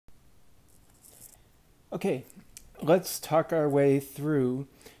Okay, let's talk our way through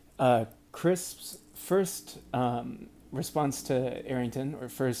Crisp's first response to Arrington, or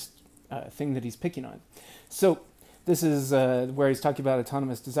first thing that he's picking on. So, this is where he's talking about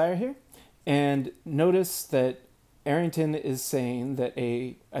autonomous desire here. And notice that Arrington is saying that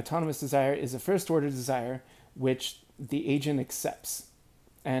a autonomous desire is a first order desire which the agent accepts.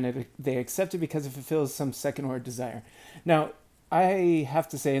 And they accept it because it fulfills some second order desire. Now, I have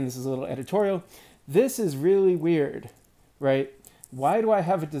to say, and this is a little editorial, this is really weird, right? Why do I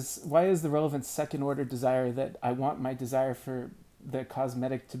have why is the relevant second order desire that I want my desire for the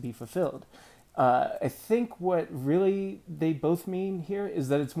cosmetic to be fulfilled? I think what really they both mean here is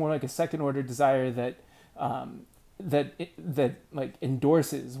that it's more like a second order desire that that like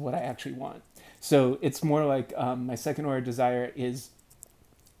endorses what I actually want. So it's more like my second order desire is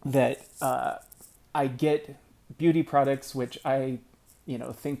that I get beauty products which I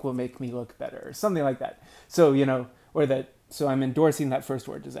think will make me look better or something like that. So or that so I'm endorsing that first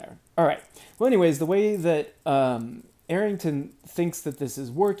order desire. All right. Well, anyways, the way that Arrington thinks that this is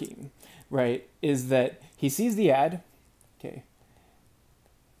working, right, is that he sees the ad, okay,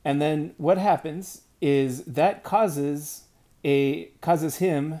 and then what happens is that causes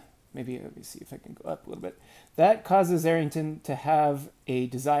him, maybe let me see if I can go up a little bit. That causes Arrington to have a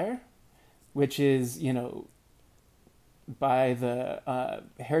desire, which is, by the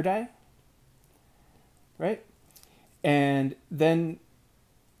hair dye, right? And then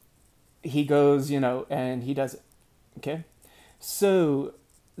he goes, and he does it, okay? So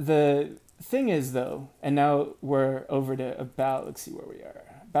the thing is, though, and now we're over to about, let's see where we are,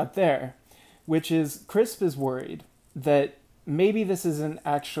 about there, which is Crisp is worried that maybe this isn't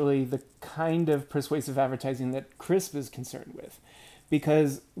actually the kind of persuasive advertising that Crisp is concerned with.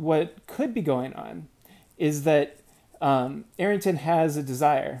 Because what could be going on is that Arrington has a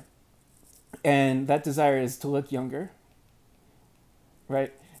desire, and that desire is to look younger,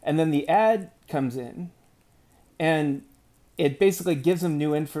 right? And then the ad comes in, and it basically gives him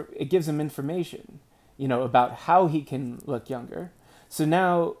information, about how he can look younger. So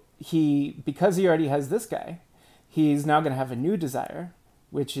now because he already has this guy, he's now going to have a new desire,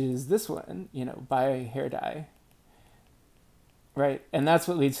 which is this one, buy hair dye, right? And that's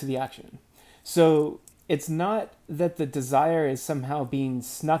what leads to the action. So it's not that the desire is somehow being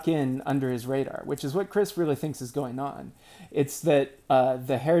snuck in under his radar, which is what Chris really thinks is going on. It's that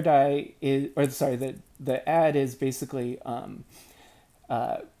the hair dye the ad is basically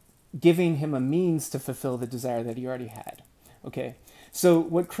giving him a means to fulfill the desire that he already had. Okay, so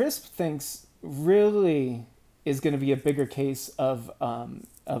what Crisp thinks really is going to be a bigger case of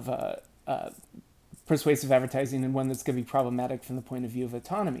persuasive advertising, and one that's going to be problematic from the point of view of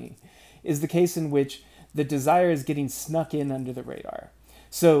autonomy, is the case in which the desire is getting snuck in under the radar.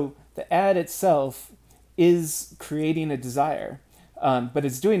 So the ad itself is creating a desire, but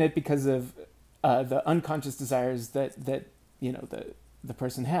it's doing it because of the unconscious desires that the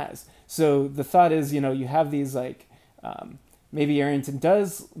person has. So the thought is, you have these maybe Arrington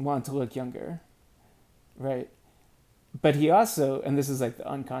does want to look younger, right? But he also, and this is like the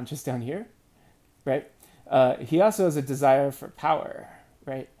unconscious down here, right? He also has a desire for power,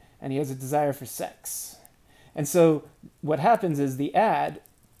 right? And he has a desire for sex. And so what happens is the ad,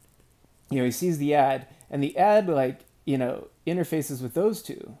 he sees the ad, and the ad interfaces with those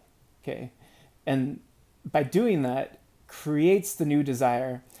two, okay? And by doing that, creates the new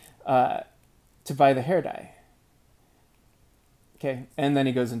desire to buy the hair dye, okay? And then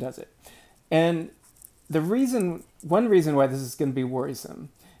he goes and does it. And one reason why this is going to be worrisome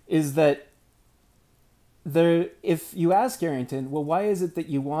is that if you ask Arrington, well, why is it that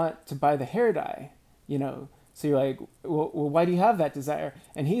you want to buy the hair dye? So you're like, well, why do you have that desire?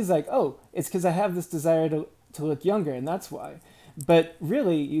 And he's like, oh, it's because I have this desire to look younger, and that's why. But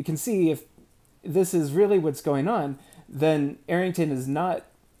really, you can see if this is really what's going on, then Arrington is not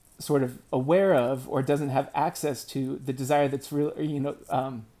sort of aware of or doesn't have access to the desire that's really,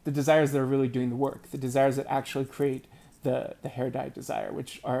 the desires that are really doing the work, the desires that actually create the hair dye desire,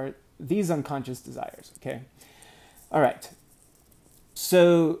 which are these unconscious desires, okay? All right.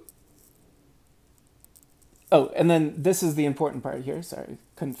 So, and then this is the important part here. Sorry,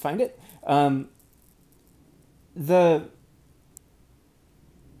 couldn't find it. The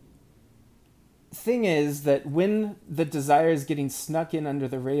thing is that when the desire is getting snuck in under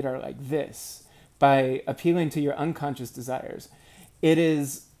the radar like this, by appealing to your unconscious desires, it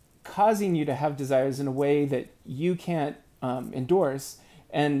is causing you to have desires in a way that you can't endorse,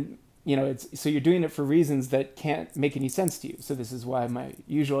 and so you're doing it for reasons that can't make any sense to you. So this is why my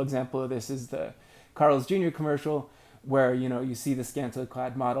usual example of this is the Carl's Jr. commercial, where, you know, you see the scantily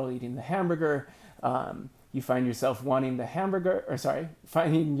clad model eating the hamburger. You find yourself wanting the hamburger, or sorry,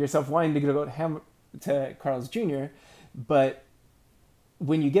 finding yourself wanting to go to Carl's Jr., but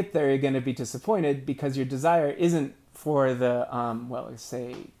when you get there, you're going to be disappointed because your desire isn't for the, well, let's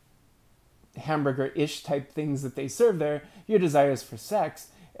say, hamburger-ish type things that they serve there. Your desire is for sex,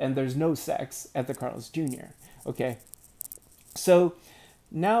 and there's no sex at the Carl's Jr., okay? So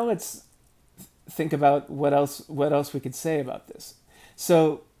now let's think about what else we could say about this.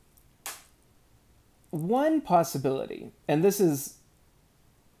 So one possibility, and this is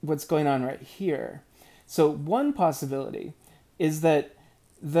what's going on right here. So one possibility is that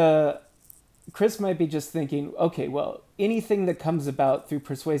Chris might be just thinking, okay, well, anything that comes about through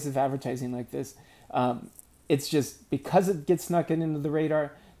persuasive advertising like this, it's just because it gets snuck into the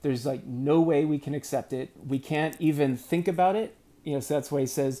radar, there's like no way we can accept it. We can't even think about it. You know, so that's why he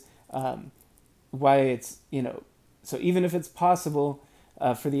says why it's, you know, so even if it's possible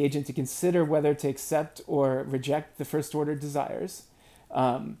for the agent to consider whether to accept or reject the first order desires.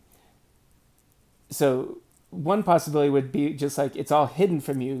 So one possibility would be just like it's all hidden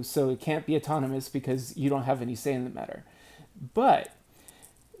from you, so it can't be autonomous because you don't have any say in the matter. But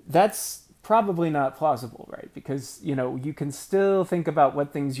that's probably not plausible, right? Because, you know, you can still think about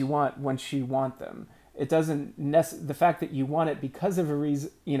what things you want once you want them. It doesn't the fact that you want it because of a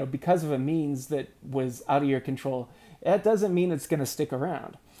reason, you know, because of a means that was out of your control, that doesn't mean it's going to stick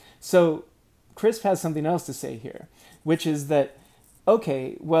around. So Crisp has something else to say here, which is that,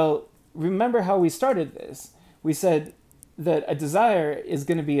 okay, well, remember how we started this. We said that a desire is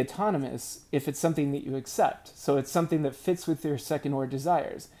going to be autonomous if it's something that you accept. So it's something that fits with your second order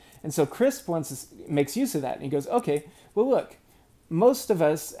desires. And so Crisp makes use of that. And he goes, okay, well, look, most of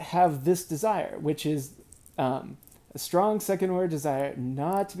us have this desire, which is a strong second order desire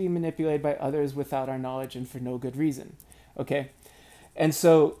not to be manipulated by others without our knowledge and for no good reason. Okay? And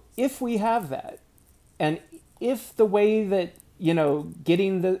so if we have that, and if the way that, you know,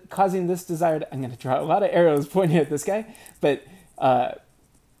 causing this desire to, I'm going to draw a lot of arrows pointing at this guy, but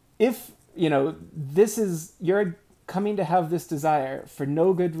if, you know, you're coming to have this desire for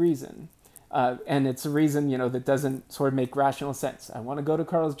no good reason, and it's a reason, you know, that doesn't sort of make rational sense. I want to go to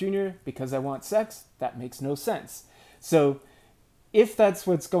Carl's Jr. because I want sex. That makes no sense. So if that's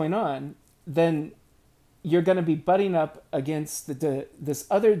what's going on, then you're going to be butting up against this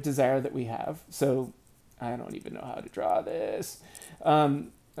other desire that we have. So I don't even know how to draw this.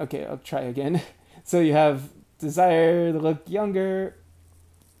 Okay, I'll try again. So you have desire to look younger,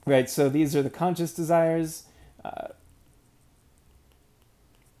 right? So these are the conscious desires.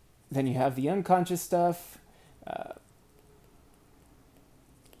 Then you have the unconscious stuff,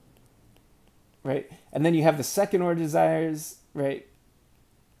 right? And then you have the second order desires, right?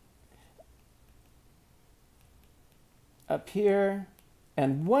 Up here.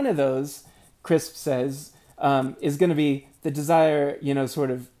 And one of those, Crisp says, is going to be the desire, you know, sort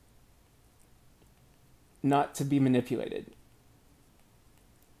of not to be manipulated.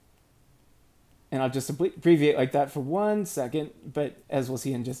 And I'll just abbreviate like that for 1 second, but as we'll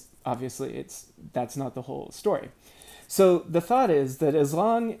see in just, obviously, that's not the whole story. So the thought is that as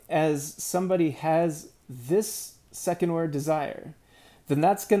long as somebody has this second order desire, then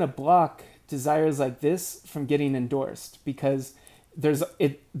that's going to block desires like this from getting endorsed, because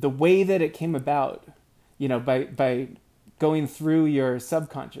the way that it came about, you know, by going through your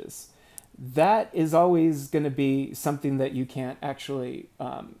subconscious, that is always going to be something that you can't actually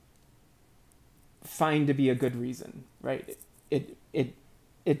find to be a good reason, right? It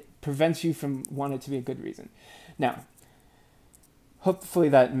prevents you from wanting it to be a good reason. Now, hopefully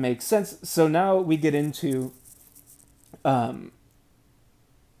that makes sense. So now we get into the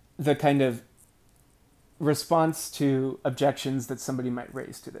kind of response to objections that somebody might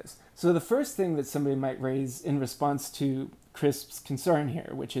raise to this. So the first thing that somebody might raise in response to Crisp's concern here,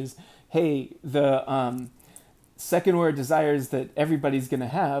 which is, hey, the second order desires that everybody's going to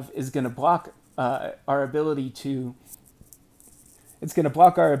have is going to block our ability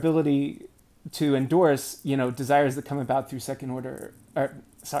to endorse, you know, desires that come about through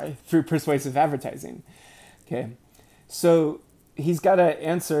through persuasive advertising. Okay, so he's got to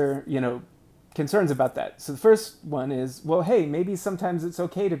answer, you know, concerns about that. So the first one is, well, hey, maybe sometimes it's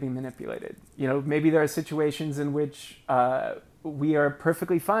okay to be manipulated. You know, maybe there are situations in which we are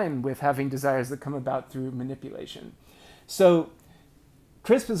perfectly fine with having desires that come about through manipulation. So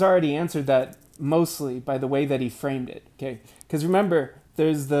Crisp has already answered that mostly by the way that he framed it, okay? Because remember,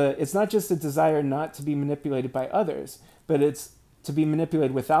 it's not just a desire not to be manipulated by others, but it's to be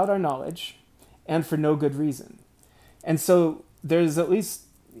manipulated without our knowledge and for no good reason. And so there's at least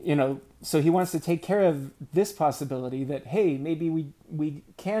so he wants to take care of this possibility that, hey, maybe we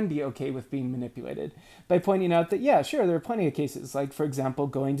can be okay with being manipulated by pointing out that, yeah, sure, there are plenty of cases, like, for example,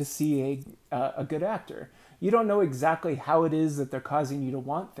 going to see a good actor. You don't know exactly how it is that they're causing you to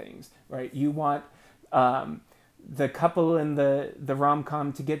want things, right? You want the couple in the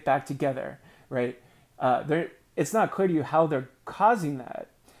rom-com to get back together, right? It's not clear to you how they're causing that,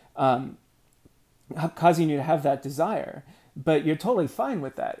 causing you to have that desire, but you're totally fine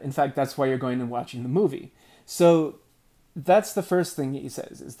with that. In fact, that's why you're going and watching the movie. So that's the first thing he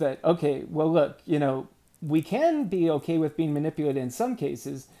says, is that, okay, well, look, we can be okay with being manipulated in some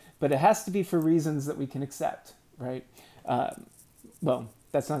cases, but it has to be for reasons that we can accept, right? Well,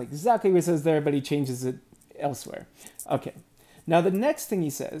 that's not exactly what he says there, but he changes it elsewhere. Okay. Now, the next thing he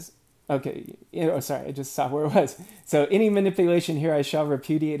says, okay, sorry, I just saw where it was. So, any manipulation here I shall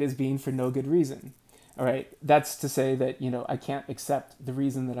repudiate as being for no good reason. All right, that's to say that, I can't accept the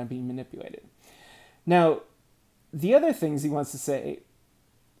reason that I'm being manipulated. Now, the other things he wants to say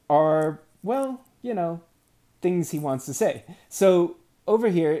are, well, things he wants to say. So over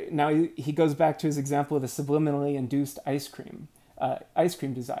here, now he goes back to his example of the subliminally induced ice cream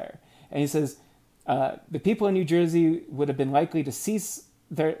desire. And he says, the people in New Jersey would be unlikely to cease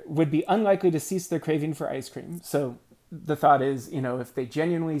their craving for ice cream. So the thought is, if they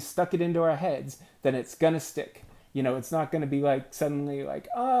genuinely stuck it into our heads, then it's going to stick. It's not going to be like suddenly like,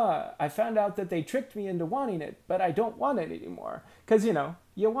 I found out that they tricked me into wanting it, but I don't want it anymore. Because,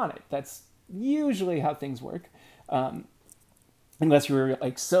 you want it. That's usually how things work. Unless you were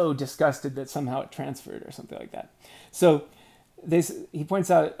like so disgusted that somehow it transferred or something like that. So he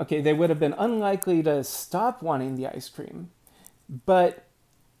points out, okay, they would have been unlikely to stop wanting the ice cream, but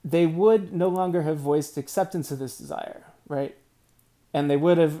they would no longer have voiced acceptance of this desire, right? And they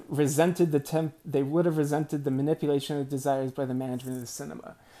would have resented the manipulation of desires by the management of the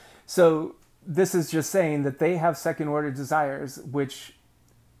cinema. So this is just saying that they have second order desires, which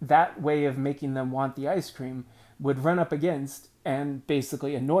that way of making them want the ice cream would run up against and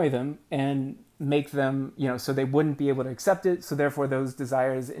basically annoy them and make them, so they wouldn't be able to accept it. So therefore those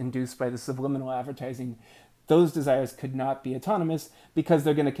desires induced by the subliminal advertising, those desires could not be autonomous because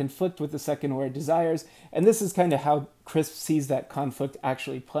they're going to conflict with the second order desires. And this is kind of how Crisp sees that conflict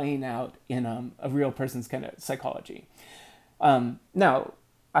actually playing out in a real person's kind of psychology. Now,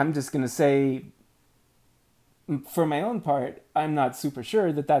 I'm just going to say, for my own part, I'm not super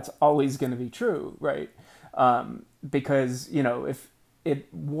sure that that's always going to be true, right? Because, if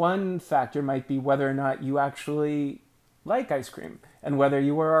one factor might be whether or not you actually like ice cream and whether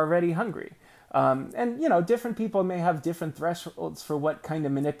you were already hungry. And, different people may have different thresholds for what kind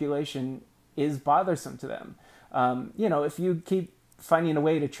of manipulation is bothersome to them. If you keep finding a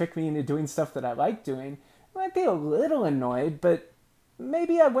way to trick me into doing stuff that I like doing, I might be a little annoyed, but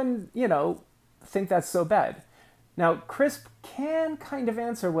maybe I wouldn't, think that's so bad. Now, Crisp can kind of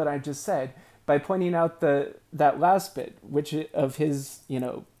answer what I just said by pointing out that last bit, which of his,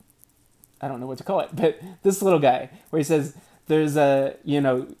 I don't know what to call it, but this little guy, where he says there's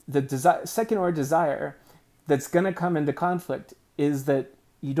the second order desire that's going to come into conflict is that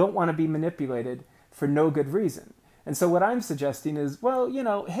you don't want to be manipulated for no good reason. And so what I'm suggesting is,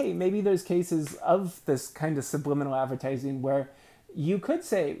 well, hey, maybe there's cases of this kind of subliminal advertising where you could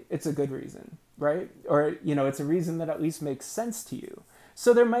say it's a good reason, right? Or, it's a reason that at least makes sense to you.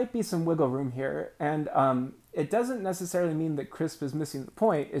 So there might be some wiggle room here. And it doesn't necessarily mean that Crisp is missing the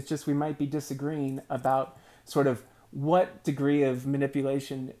point. It's just we might be disagreeing about sort of what degree of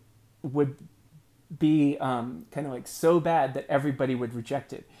manipulation would be kind of like so bad that everybody would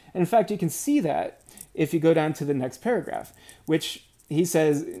reject it. And in fact, you can see that if you go down to the next paragraph, which he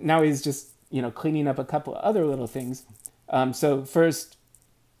says, now he's just, cleaning up a couple of other little things. So first,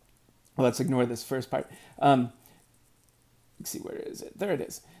 let's ignore this first part. Let's see, where is it? There it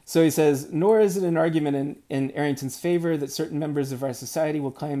is. So he says, nor is it an argument in Arrington's favor that certain members of our society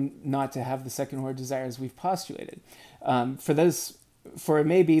will claim not to have the second order desires we've postulated. For it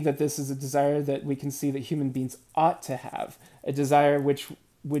may be that this is a desire that we can see that human beings ought to have, a desire which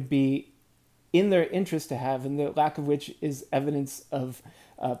would be in their interest to have, and the lack of which is evidence of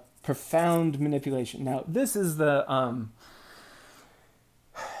profound manipulation. Now, this is the...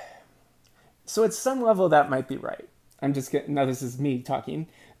 So at some level, that might be right. I'm just getting... Now, this is me talking.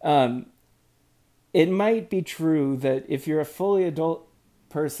 It might be true that if you're a fully adult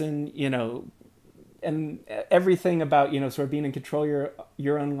person, and everything about, sort of being in control of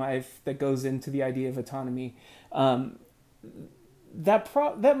your own life that goes into the idea of autonomy,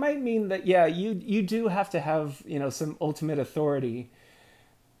 that might mean that, yeah, you do have to have, some ultimate authority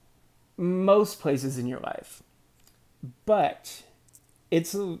most places in your life. But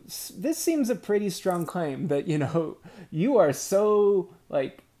it's this seems a pretty strong claim that, you know, you are so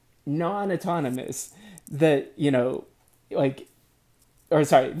like non-autonomous that, you know, like, or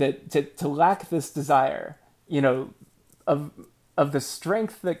sorry, that to lack this desire, you know, of the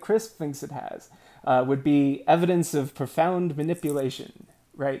strength that Crisp thinks it has, would be evidence of profound manipulation,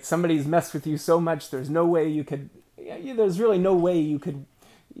 right? Somebody's messed with you so much, there's no way you could, there's really no way you could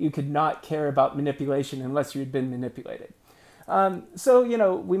not care about manipulation unless you'd been manipulated. So, you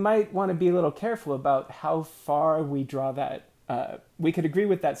know, we might want to be a little careful about how far we draw that. We could agree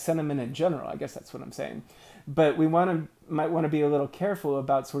with that sentiment in general, I guess that's what I'm saying. But we might want to be a little careful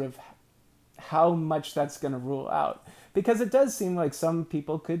about sort of how much that's going to rule out. Because it does seem like some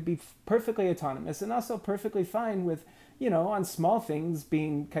people could be perfectly autonomous and also perfectly fine with, you know, on small things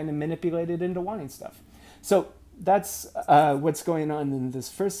being kind of manipulated into wanting stuff. So that's what's going on in this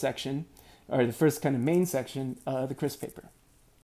first section, or the first kind of main section, the Crisp paper.